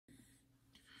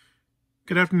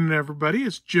Good afternoon, everybody.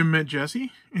 It's Jim Mint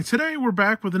Jesse, and today we're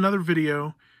back with another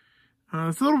video.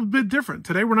 It's a little bit different.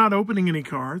 Today we're not opening any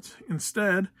cards.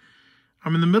 Instead,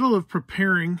 I'm in the middle of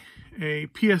preparing a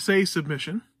PSA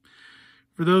submission.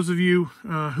 For those of you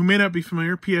who may not be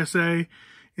familiar, PSA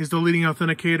is the leading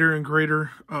authenticator and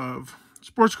grader of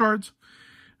sports cards.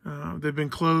 They've been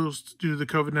closed due to the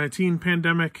COVID-19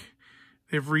 pandemic.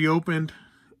 They've reopened,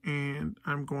 and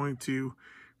I'm going to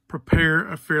prepare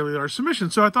a fairly large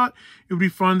submission. So I thought it would be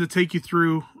fun to take you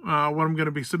through what I'm going to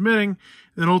be submitting. And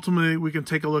then ultimately we can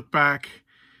take a look back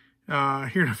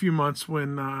here in a few months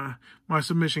when my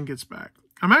submission gets back.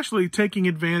 I'm actually taking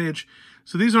advantage.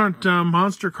 So these aren't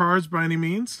monster cards by any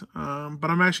means, but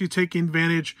I'm actually taking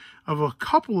advantage of a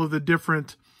couple of the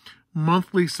different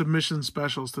monthly submission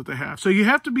specials that they have. So you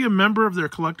have to be a member of their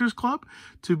collectors club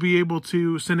to be able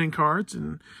to send in cards,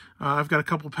 and I've got a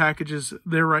couple packages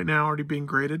there right now already being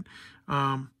graded.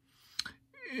 And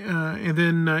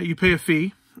then you pay a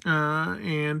fee,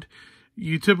 and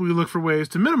you typically look for ways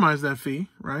to minimize that fee,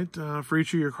 right, for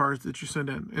each of your cards that you send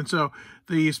in. And so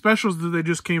the specials that they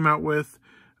just came out with,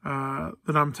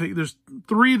 there's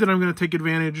 3 that I'm going to take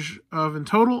advantage of in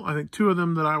total. I think 2 of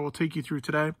them that I will take you through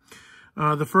today.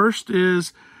 The first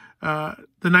is the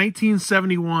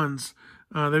 1971s.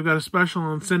 They've got a special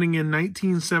on sending in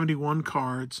 1971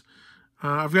 cards.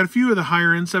 I've got a few of the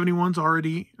higher end 71s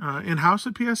already in-house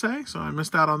at PSA, so I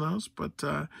missed out on those, but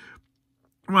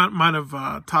might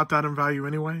have taught that in value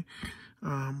anyway.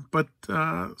 But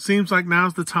seems like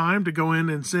now's the time to go in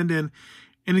and send in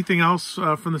anything else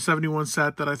from the 71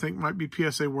 set that I think might be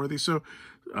PSA worthy. So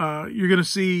you're going to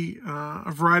see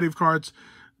a variety of cards,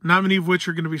 not many of which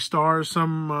are going to be stars,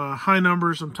 some high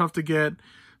numbers, some tough to get,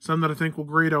 some that I think will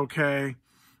grade okay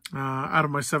out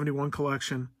of my 71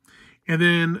 collection. And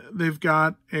then they've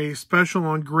got a special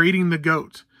on grading the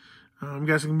GOAT. I'm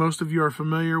guessing most of you are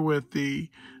familiar with the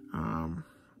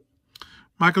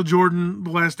Michael Jordan, The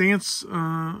Last Dance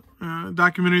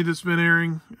documentary that's been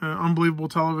airing, unbelievable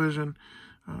television.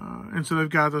 And so they've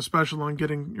got a special on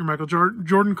getting your Michael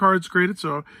Jordan cards graded.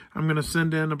 So I'm going to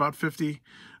send in about 50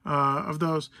 of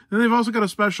those. Then they've also got a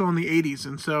special on the 80s.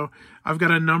 And so I've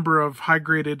got a number of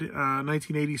high-graded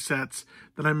 1980 sets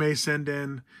that I may send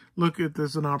in. Look at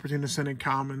this as an opportunity to send in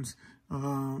commons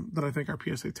that I think are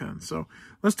PSA 10. So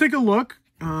let's take a look.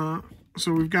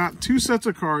 So we've got 2 sets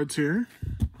of cards here.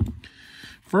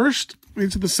 First,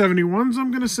 these are the 71s I'm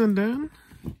going to send in.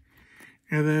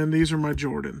 And then these are my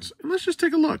Jordans. And let's just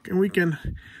take a look, and we can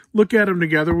look at them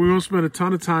together. We won't spend a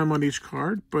ton of time on each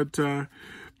card, but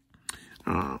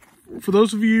for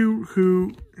those of you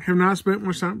who have not spent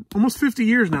much time, almost 50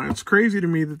 years now. It's crazy to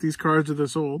me that these cards are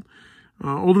this old.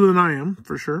 Older than I am,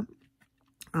 for sure.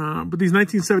 But these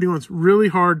 1971s, really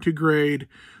hard to grade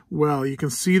well. You can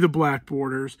see the black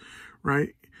borders,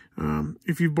 right?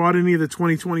 If you bought any of the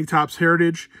 2020 Topps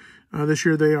Heritage, this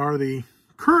year they are the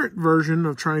current version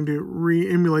of trying to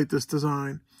re-emulate this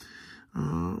design.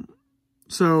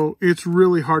 So it's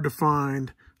really hard to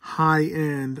find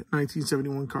high-end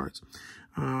 1971 cards.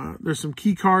 There's some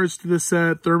key cards to this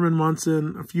set, Thurman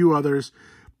Munson, a few others.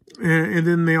 And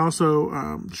then they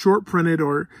also short printed,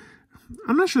 or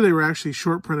I'm not sure they were actually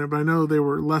short printed, but I know they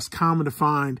were less common to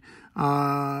find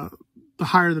the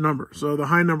higher the number. So the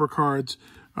high number cards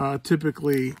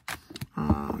typically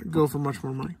go for much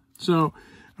more money. So,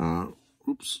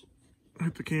 oops, I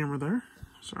hit the camera there.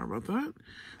 Sorry about that.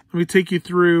 Let me take you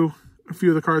through a few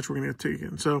of the cards we're going to take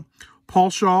in. So Paul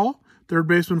Shaw, third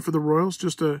baseman for the Royals,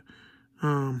 just a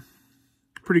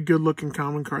pretty good looking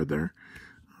common card there.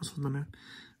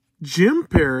 Jim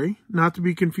Perry, not to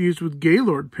be confused with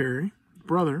Gaylord Perry,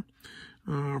 brother,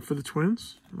 for the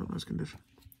Twins. Nice condition.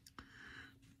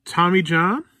 Tommy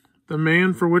John, the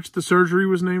man for which the surgery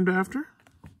was named after.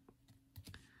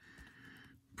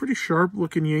 Pretty sharp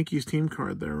looking Yankees team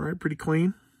card there, right? Pretty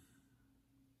clean.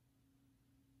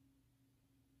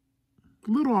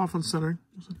 A little off on centering.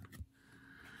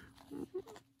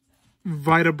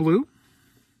 Vita Blue.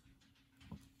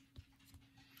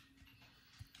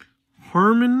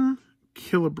 Harmon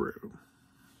Killebrew.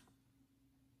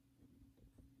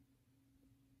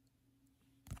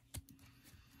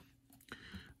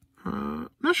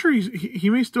 Not sure he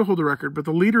may still hold the record, but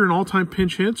the leader in all-time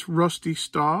pinch hits, Rusty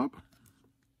Staub.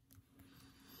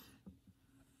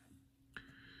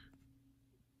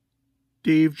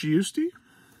 Dave Giusti.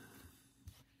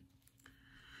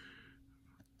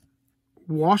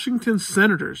 Washington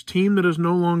Senators, team that is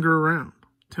no longer around,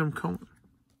 Tim Cohen.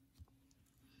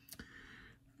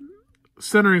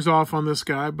 Centering's off on this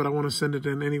guy, but I want to send it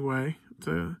in anyway.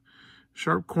 The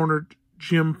sharp-cornered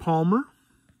Jim Palmer.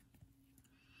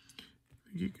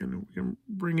 We can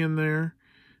bring in there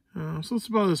So it's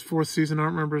about his 4th season. I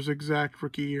don't remember his exact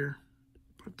rookie year.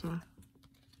 But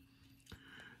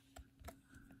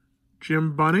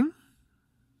Jim Bunning.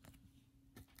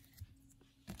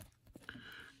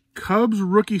 Cubs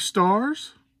rookie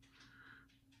stars.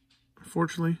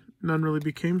 Unfortunately, none really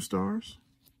became stars.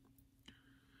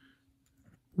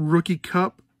 Rookie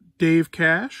Cup, Dave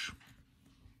Cash.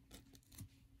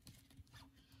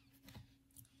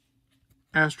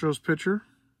 Astros pitcher,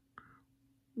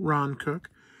 Ron Cook.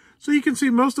 So you can see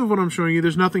most of what I'm showing you.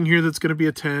 There's nothing here that's going to be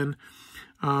a 10.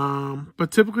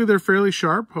 But typically they're fairly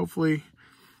sharp. Hopefully,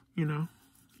 you know,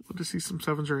 we'll just see some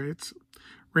 7s or 8s.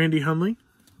 Randy Hundley.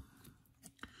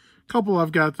 A couple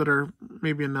I've got that are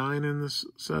maybe a 9 in this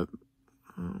set.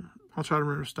 I'll try to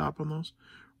remember to stop on those.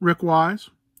 Rick Wise.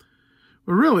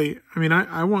 But really, I mean,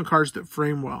 I want cards that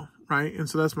frame well, right? And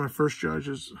so that's my first judge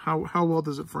is how well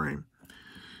does it frame?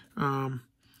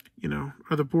 You know,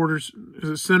 are the borders, is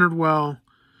it centered well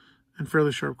and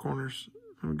fairly sharp corners?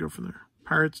 And we go from there.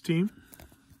 Pirates team.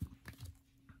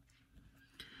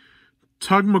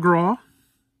 Tug McGraw,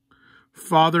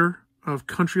 father of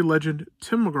country legend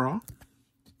Tim McGraw.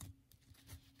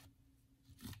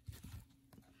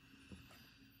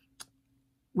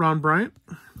 Ron Bryant,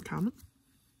 common.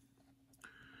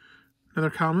 Another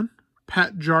common.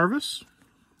 Pat Jarvis.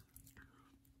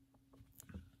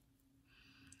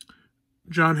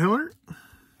 John Hiller.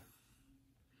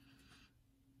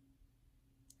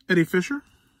 Eddie Fisher.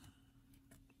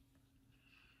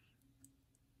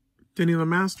 Denny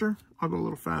LeMaster. I'll go a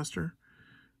little faster.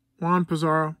 Juan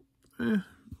Pizarro. Gary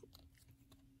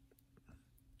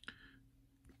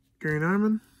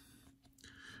Nyman.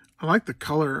 I like the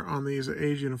color on these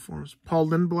age uniforms. Paul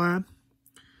Lindblad.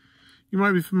 You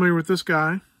might be familiar with this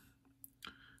guy.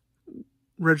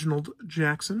 Reginald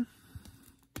Jackson.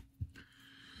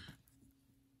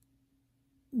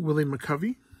 Willie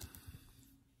McCovey.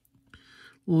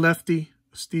 Lefty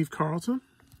Steve Carlton.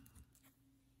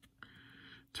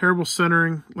 Terrible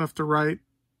centering left to right,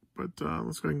 but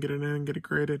let's go ahead and get it in and get it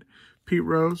graded. Pete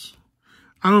Rose.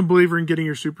 I'm a believer in getting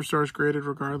your superstars graded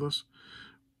regardless.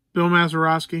 Bill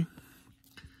Mazeroski.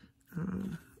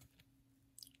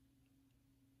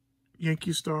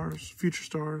 Yankee stars, future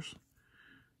stars.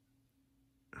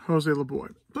 Jose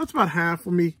LeBoy. That's about half.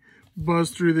 Let me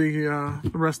buzz through the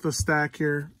rest of the stack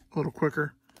here a little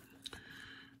quicker.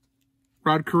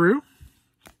 Rod Carew,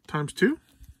 ×2.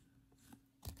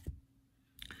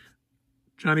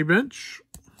 Johnny Bench.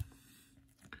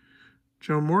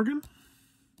 Joe Morgan.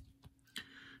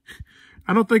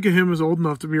 I don't think of him as old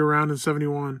enough to be around in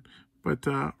 71, but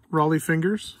Raleigh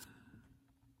Fingers.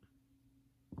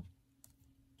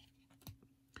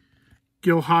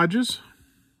 Gil Hodges.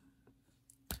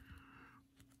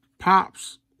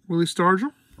 Pops. Willie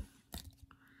Stargell.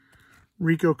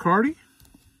 Rico Carty.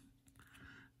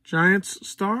 Giants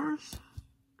stars.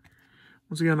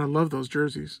 Once again, I love those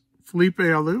jerseys. Felipe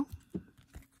Alou.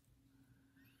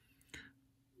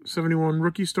 71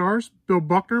 rookie stars. Bill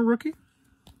Buckner, rookie.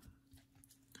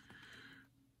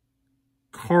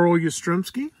 Carl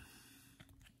Yastrzemski.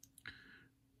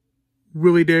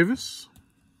 Willie Davis.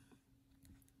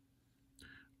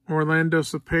 Orlando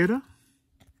Cepeda.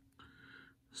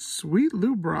 Sweet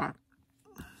Lou Brock.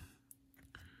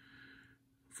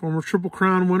 Former Triple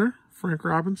Crown winner, Frank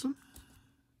Robinson.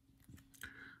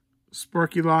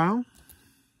 Sparky Lyle.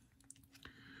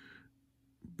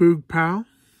 Boog Powell.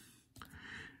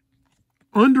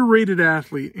 Underrated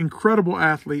athlete, incredible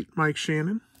athlete, Mike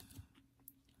Shannon.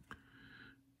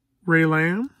 Ray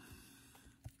Lamb.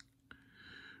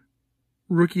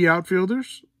 Rookie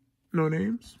outfielders, no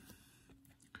names.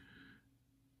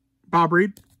 Bob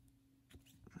Reed.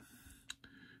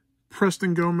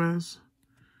 Preston Gomez.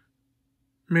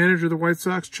 Manager of the White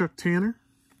Sox, Chuck Tanner.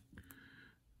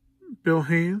 Bill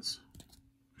Hayes.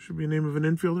 Should be the name of an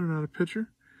infielder, not a pitcher.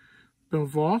 Bill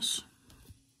Voss.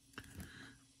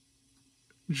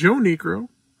 Joe Negro.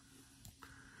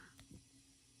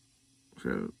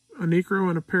 So a Negro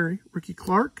and a Perry. Ricky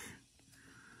Clark.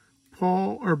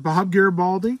 Bob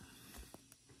Garibaldi.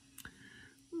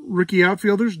 Rookie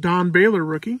outfielders, Don Baylor,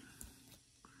 rookie.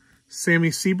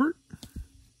 Sammy Siebert.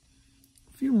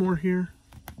 A few more here.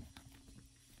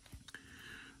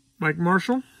 Mike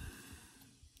Marshall.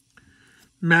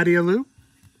 Matty Alou.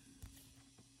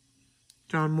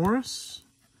 John Morris.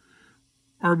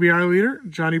 RBI leader,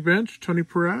 Johnny Bench, Tony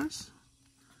Perez.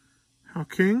 Hal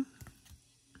King.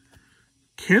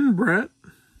 Ken Brett.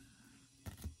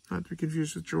 Not to be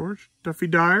confused with George. Duffy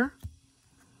Dyer.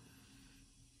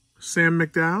 Sam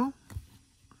McDowell.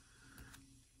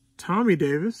 Tommy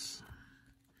Davis.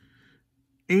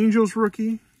 Angels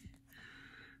rookie.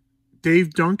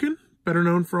 Dave Duncan. better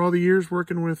known for all the years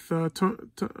working with Tony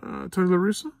La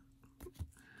Russa.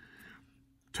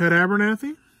 Ted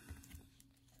Abernathy.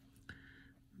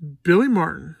 Billy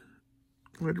Martin.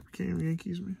 Later became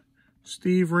Yankees.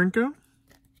 Steve Rinko.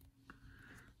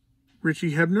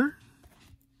 Richie Hebner.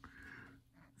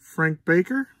 Frank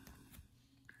Baker.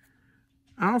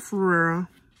 Al Ferreira.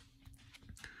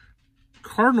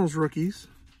 Cardinals rookies.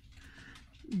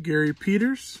 Gary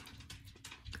Peters.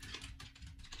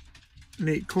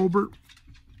 Nate Colbert.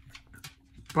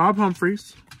 Bob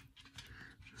Humphreys.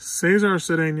 Cesar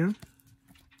Cedeno.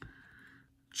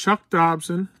 Chuck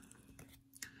Dobson.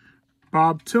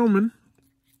 Bob Tillman.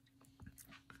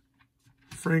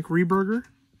 Frank Rehberger.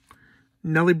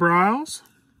 Nellie Bryles.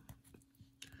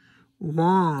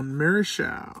 Juan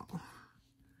Marichal.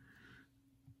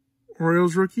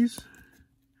 Orioles rookies.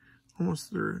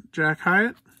 Almost there. Jack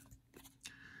Hyatt.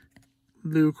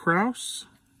 Lou Krause.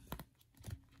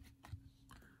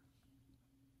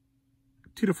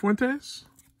 Tito Fuentes.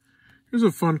 Here's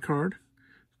a fun card.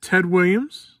 Ted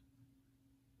Williams.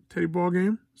 Teddy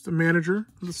Ballgame. It's the manager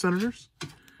of the Senators.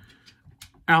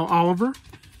 Al Oliver.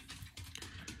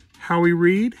 Howie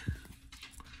Reed.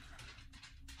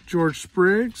 George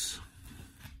Spriggs.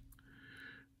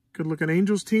 Good looking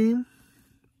Angels team.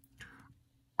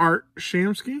 Art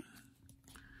Shamsky.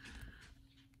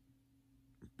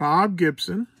 Bob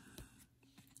Gibson.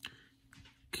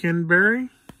 Ken Berry.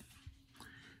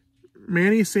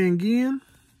 Manny Sanguian.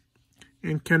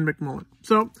 And Ken McMullen.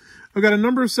 So, I've got a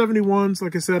number of 71s.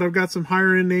 Like I said, I've got some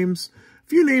higher end names. A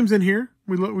few names in here.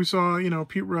 We saw, you know,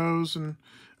 Pete Rose and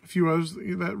a few others,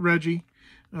 that Reggie.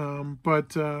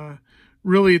 But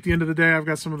really, at the end of the day, I've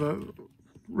got some of the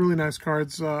really nice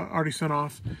cards already sent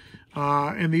off.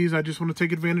 And these, I just want to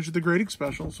take advantage of the grading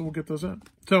special, so we'll get those in.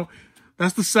 So,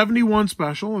 that's the 71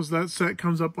 special, as that set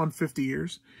comes up on 50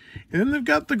 years. And then they've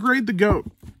got the Grade the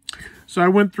GOAT. So I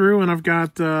went through and I've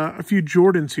got a few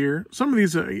Jordans here. Some of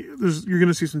these, you're going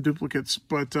to see some duplicates,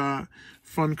 but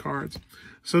fun cards.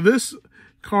 So this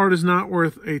card is not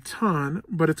worth a ton,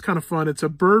 but it's kind of fun. It's a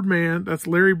Birdman. That's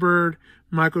Larry Bird,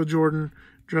 Michael Jordan,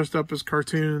 dressed up as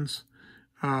cartoons.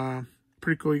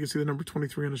 Pretty cool. You can see the number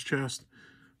 23 on his chest.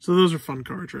 So those are fun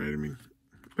cards, right? I mean,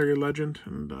 Larry Legend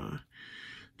and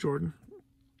Jordan.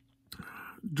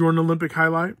 Jordan Olympic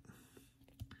highlight.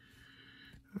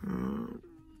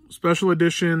 Special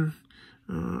edition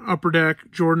Upper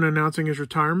Deck Jordan announcing his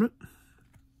retirement.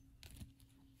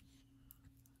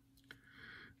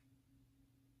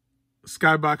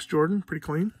 Skybox Jordan, pretty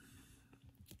clean.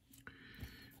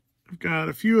 I've got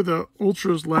a few of the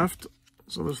Ultras left,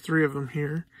 so there's 3 of them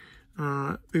here.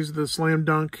 These are the Slam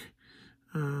Dunk.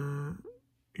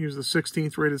 He was the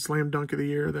 16th rated Slam Dunk of the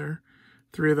year there.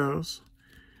 3 of those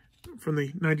from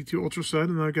the 92 Ultra set,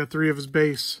 and then I've got 3 of his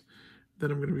base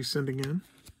that I'm going to be sending in.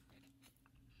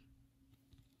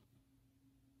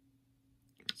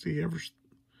 See, he averaged,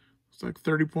 it's like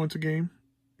 30 points a game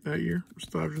that year. It was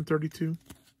 532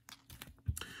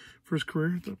 for his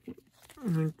career.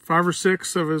 And then 5 or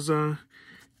 6 of his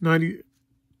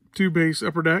 92 base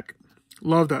Upper Deck.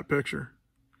 Love that picture.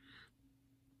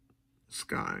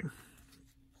 Sky.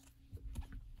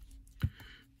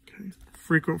 Okay.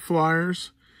 Frequent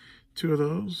Flyers. 2 of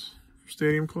those.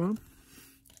 Stadium Club.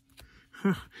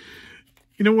 You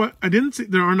know what? I didn't see,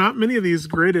 there are not many of these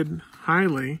graded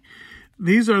highly.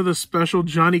 These are the special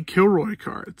Johnny Kilroy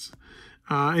cards.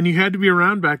 And you had to be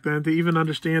around back then to even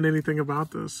understand anything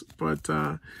about this. But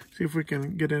see if we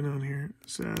can get in on here. It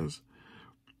says,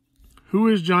 who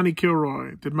is Johnny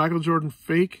Kilroy? Did Michael Jordan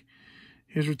fake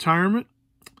his retirement?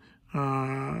 You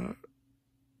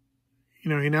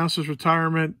know, he announced his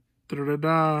retirement.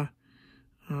 So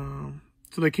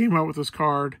they came out with this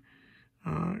card,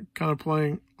 kind of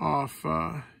playing off,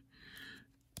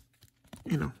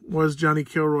 you know, was Johnny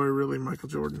Kilroy really Michael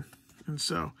Jordan? And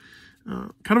so,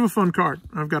 kind of a fun card.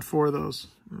 I've got 4 of those.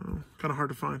 Kind of hard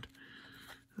to find.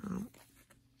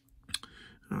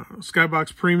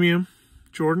 Skybox Premium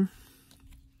Jordan.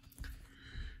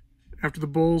 After the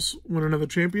Bulls win another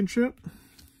championship.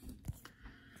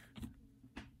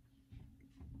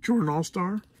 Jordan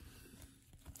All-Star.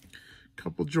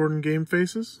 Couple Jordan game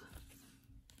faces.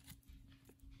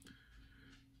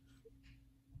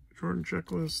 Jordan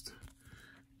checklist.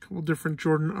 Couple different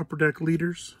Jordan Upper Deck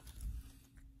leaders.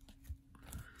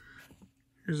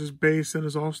 Here's his base and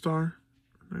his All-Star.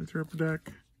 93 Upper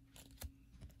Deck.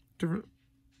 Different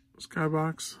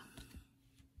Skybox.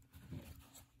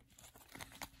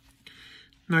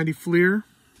 90 Fleer.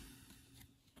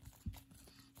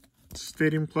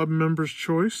 Stadium Club Members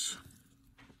Choice.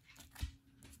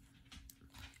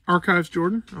 Archives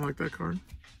Jordan. I like that card.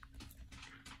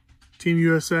 Team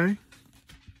USA.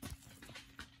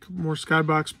 more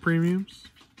Skybox premiums.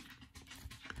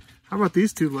 How about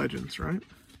these two legends, right?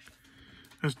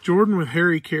 That's Jordan with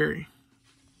Harry Carey.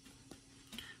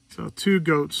 So two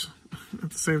GOATs at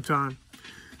the same time.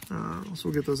 So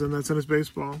we'll get those in. That's in his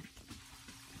baseball.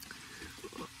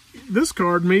 This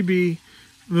card may be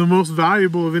the most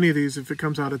valuable of any of these if it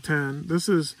comes out of 10. This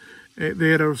is, they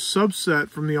had a subset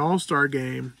from the All-Star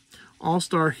game,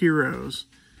 All-Star Heroes.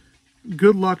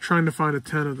 Good luck trying to find a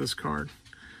 10 of this card.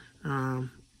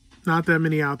 Not that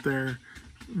many out there.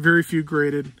 Very few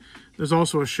graded. There's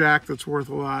also a Shaq that's worth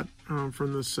a lot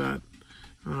from this set.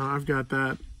 I've got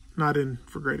that. Not in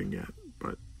for grading yet,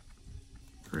 but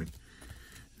great.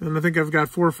 And I think I've got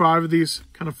 4 or 5 of these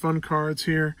kind of fun cards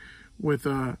here with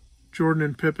Jordan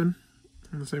and Pippen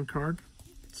on the same card.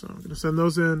 So I'm going to send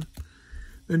those in.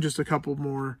 Then just a couple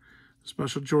more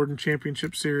special Jordan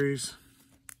Championship Series.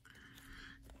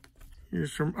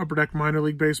 Here's from Upper Deck Minor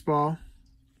League Baseball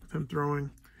with him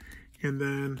throwing. And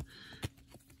then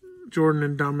Jordan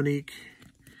and Dominique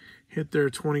hit their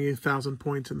 28,000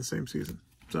 points in the same season.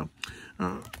 So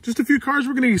just a few cards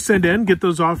we're going to send in, get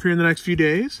those off here in the next few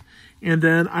days. And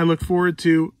then I look forward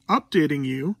to updating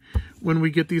you when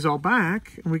we get these all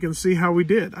back and we can see how we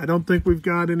did. I don't think we've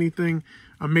got anything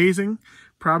amazing.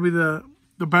 Probably the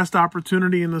best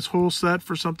opportunity in this whole set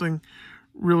for something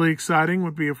really exciting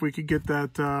would be if we could get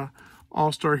that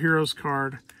All-Star Heroes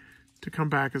card to come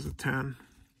back as a 10.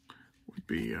 Would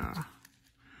be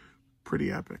pretty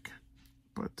epic.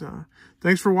 But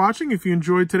thanks for watching. If you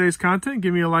enjoyed today's content,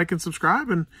 give me a like and subscribe,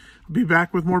 and I'll be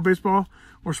back with more baseball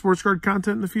or sports card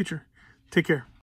content in the future. Take care.